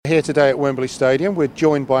here today at Wembley Stadium. We're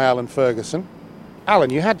joined by Alan Ferguson. Alan,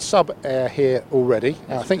 you had Sub-Air here already.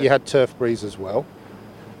 I think you had Turf Breeze as well.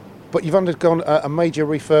 But you've undergone a major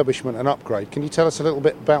refurbishment and upgrade. Can you tell us a little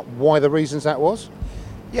bit about why the reasons that was?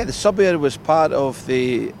 Yeah, the Sub-Air was part of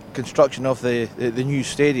the construction of the new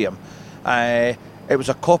stadium. It was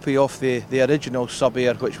a copy of the original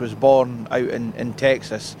Sub-Air, which was born out in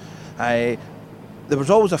Texas. There was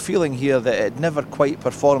always a feeling here that it never quite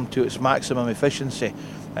performed to its maximum efficiency,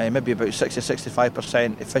 maybe about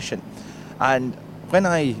 60-65% efficient. And when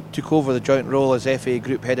I took over the joint role as FA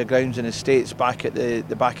Group Head of Grounds and Estates back at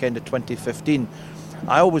the back end of 2015,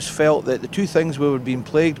 I always felt that the two things we were being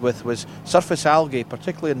plagued with was surface algae,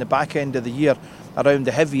 particularly in the back end of the year around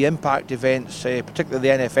the heavy impact events, particularly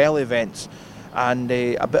the NFL events, and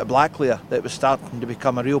a bit of black layer that was starting to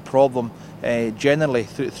become a real problem generally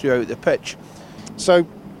throughout the pitch. So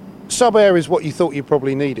Sub-Air is what you thought you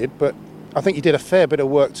probably needed, but I think you did a fair bit of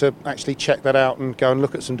work to actually check that out and go and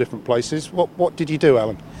look at some different places. What did you do,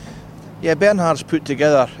 Alan? Yeah, Bernhard's put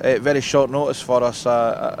together at very short notice for us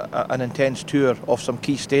an intense tour of some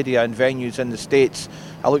key stadia and venues in the States.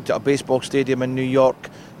 I looked at a baseball stadium in New York,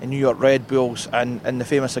 New York Red Bulls, and the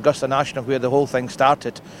famous Augusta National, where the whole thing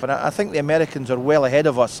started. But I think the Americans are well ahead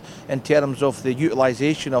of us in terms of the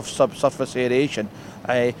utilisation of subsurface aeration.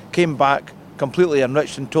 I came back completely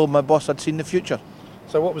enriched and told my boss I'd seen the future.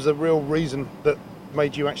 So what was the real reason that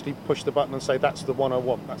made you actually push the button and say, that's the one I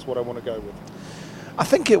want, that's what I want to go with? I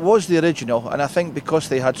think it was the original, and I think because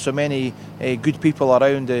they had so many good people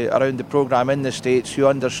around the programme in the States who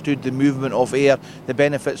understood the movement of air, the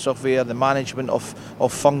benefits of air, the management of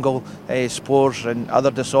fungal spores and other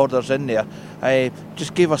disorders in there,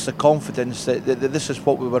 just gave us the confidence that this is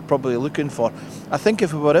what we were probably looking for. I think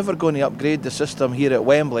if we were ever going to upgrade the system here at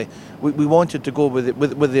Wembley, we wanted to go with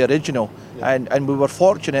the original, yeah. and we were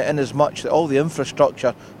fortunate in as much that all the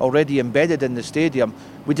infrastructure already embedded in the stadium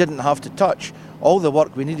we didn't have to touch. All the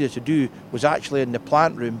work we needed to do was actually in the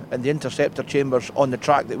plant room and the interceptor chambers on the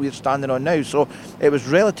track that we're standing on now. So it was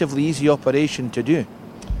relatively easy operation to do.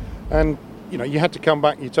 And you had to come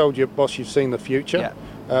back. You told your boss you've seen the future. Yeah.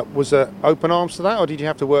 Was there open arms to that, or did you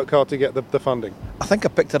have to work hard to get the funding? I think I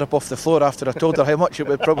picked her up off the floor after I told her how much it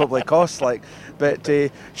would probably cost.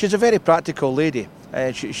 But she's a very practical lady.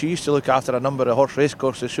 She used to look after a number of horse race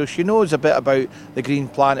courses, so she knows a bit about the green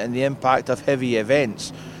planet and the impact of heavy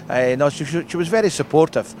events. She was very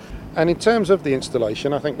supportive. And in terms of the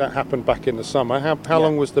installation, I think that happened back in the summer. How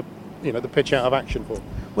long was the pitch out of action for?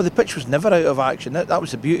 Well, the pitch was never out of action. That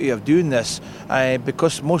was the beauty of doing this,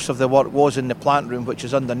 because most of the work was in the plant room, which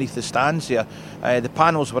is underneath the stands here. The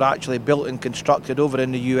panels were actually built and constructed over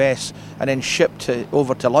in the US and then shipped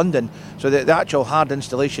over to London. So the actual hard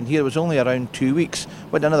installation here was only around 2 weeks,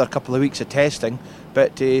 with another couple of weeks of testing,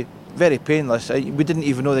 but very painless. We didn't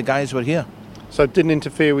even know the guys were here. So it didn't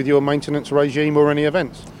interfere with your maintenance regime or any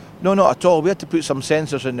events? No, not at all. We had to put some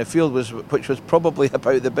sensors in the field, which was probably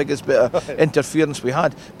about the biggest bit of interference we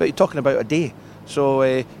had. But you're talking about a day. So,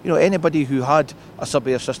 anybody who had a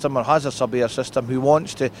Sub-Air system or has a Sub-Air system who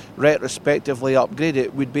wants to retrospectively upgrade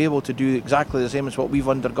it would be able to do exactly the same as what we've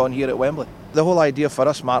undergone here at Wembley. The whole idea for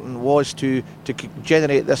us, Martin, was to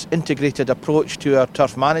generate this integrated approach to our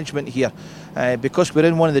turf management here. Because we're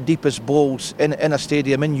in one of the deepest bowls in a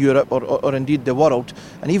stadium in Europe or indeed the world,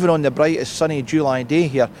 and even on the brightest sunny July day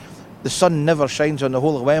here, the sun never shines on the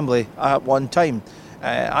whole of Wembley at one time.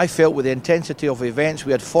 I felt with the intensity of events,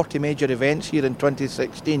 we had 40 major events here in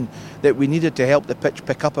 2016, that we needed to help the pitch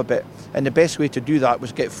pick up a bit. And the best way to do that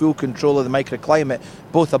was get full control of the microclimate,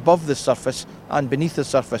 both above the surface and beneath the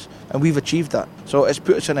surface. And we've achieved that. So it's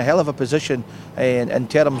put us in a hell of a position in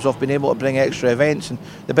terms of being able to bring extra events. And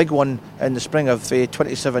the big one in the spring of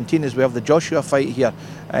 2017 is we have the Joshua fight here.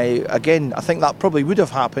 Again, I think that probably would have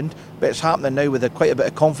happened, but it's happening now with quite a bit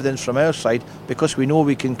of confidence from our side, because we know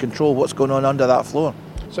we can control what's going on under that floor.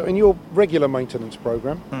 So in your regular maintenance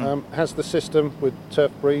programme, has the system with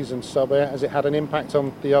Turf Breeze and Sub-Air, has it had an impact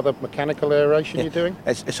on the other mechanical aeration you're doing?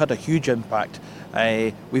 It's had a huge impact.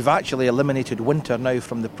 We've actually eliminated winter now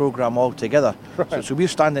from the programme altogether. Right. So we're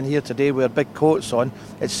standing here today with our big coats on.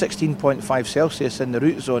 It's 16.5 Celsius in the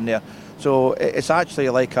root zone there. So it's actually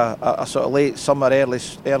like a sort of late summer,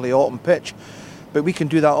 early autumn pitch. But we can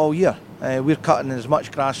do that all year. We're cutting as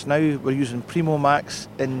much grass now. We're using Primo Max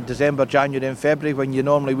in December, January and February when you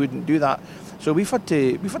normally wouldn't do that. So we've had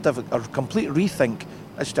to have a complete rethink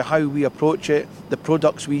as to how we approach it, the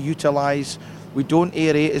products we utilise. We don't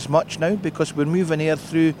aerate as much now because we're moving air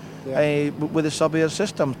through with the Sub-Air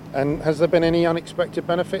system. And has there been any unexpected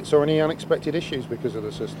benefits or any unexpected issues because of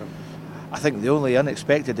the system? I think the only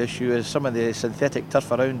unexpected issue is some of the synthetic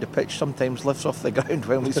turf around the pitch sometimes lifts off the ground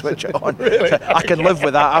when we switch it on. Really? I can live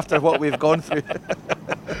with that after what we've gone through.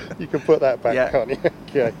 You can put that back, Yeah. can't you?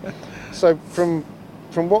 Okay. So from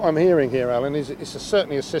what I'm hearing here, Alan, it's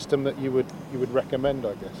certainly a system that you would recommend,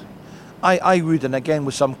 I guess. I would, and again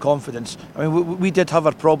with some confidence. I mean, we did have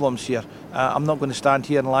our problems here. I'm not going to stand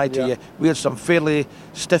here and lie to you. We had some fairly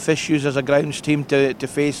stiff issues as a grounds team to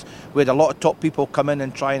face. We had a lot of top people come in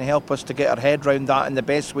and try and help us to get our head round that in the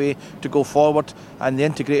best way to go forward. And the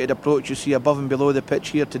integrated approach you see above and below the pitch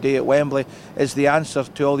here today at Wembley is the answer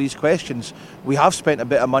to all these questions. We have spent a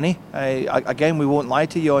bit of money. Again, we won't lie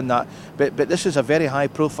to you on that. But this is a very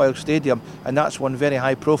high-profile stadium, and that's one very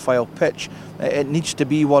high-profile pitch. It needs to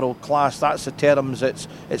be world class. That's the terms it's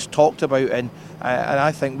talked about in, and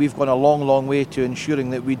I think we've gone a long way to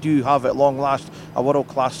ensuring that we do have at long last a world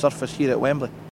class surface here at Wembley.